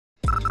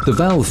The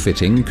valve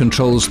fitting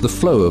controls the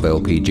flow of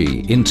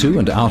LPG into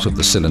and out of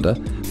the cylinder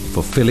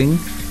for filling,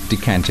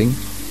 decanting,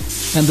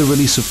 and the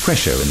release of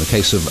pressure in the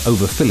case of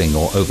overfilling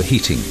or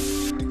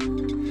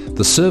overheating.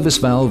 The service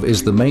valve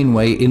is the main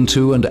way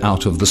into and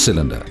out of the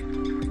cylinder.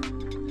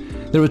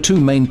 There are two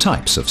main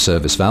types of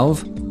service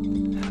valve: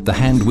 the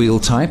hand wheel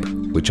type,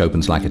 which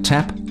opens like a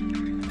tap,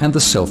 and the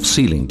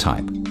self-sealing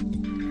type.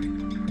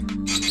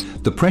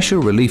 The pressure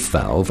relief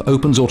valve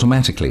opens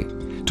automatically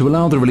to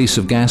allow the release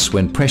of gas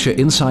when pressure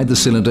inside the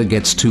cylinder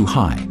gets too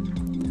high,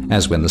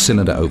 as when the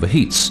cylinder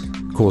overheats,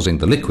 causing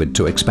the liquid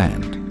to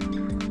expand.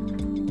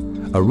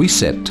 A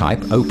reset type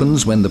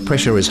opens when the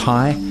pressure is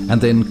high and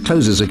then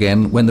closes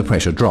again when the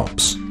pressure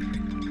drops.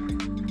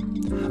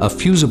 A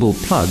fusible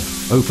plug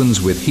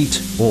opens with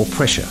heat or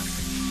pressure.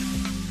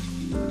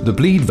 The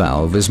bleed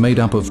valve is made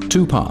up of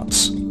two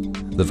parts: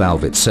 the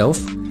valve itself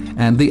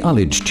and the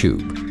ullage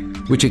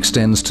tube, which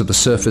extends to the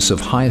surface of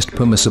highest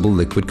permissible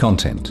liquid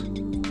content.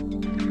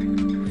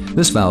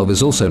 This valve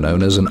is also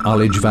known as an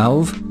ullage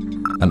valve,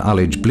 an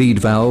ullage bleed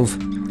valve,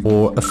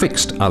 or a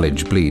fixed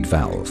ullage bleed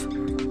valve.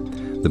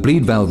 The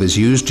bleed valve is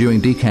used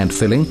during decant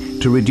filling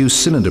to reduce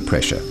cylinder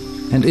pressure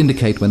and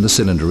indicate when the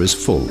cylinder is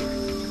full.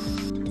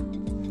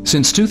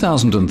 Since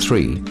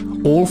 2003,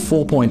 all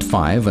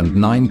 4.5 and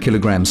 9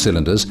 kilogram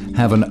cylinders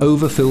have an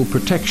overfill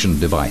protection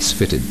device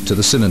fitted to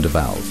the cylinder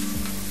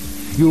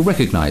valve. You'll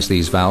recognize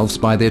these valves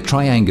by their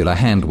triangular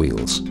hand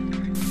wheels.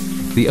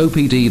 The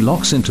OPD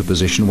locks into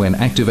position when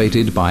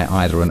activated by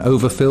either an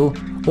overfill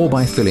or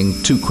by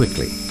filling too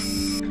quickly.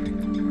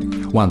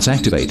 Once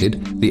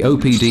activated, the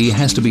OPD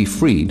has to be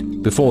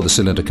freed before the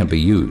cylinder can be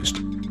used.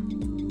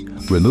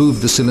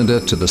 Remove the cylinder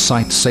to the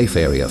site-safe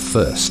area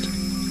first.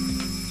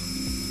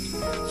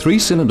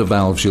 Three-cylinder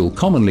valves you'll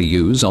commonly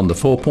use on the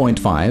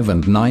 4.5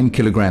 and 9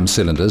 kilogram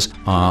cylinders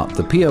are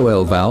the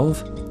POL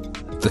valve,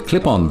 the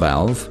clip-on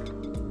valve,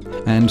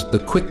 and the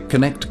Quick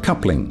Connect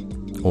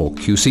Coupling, or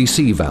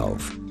QCC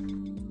valve.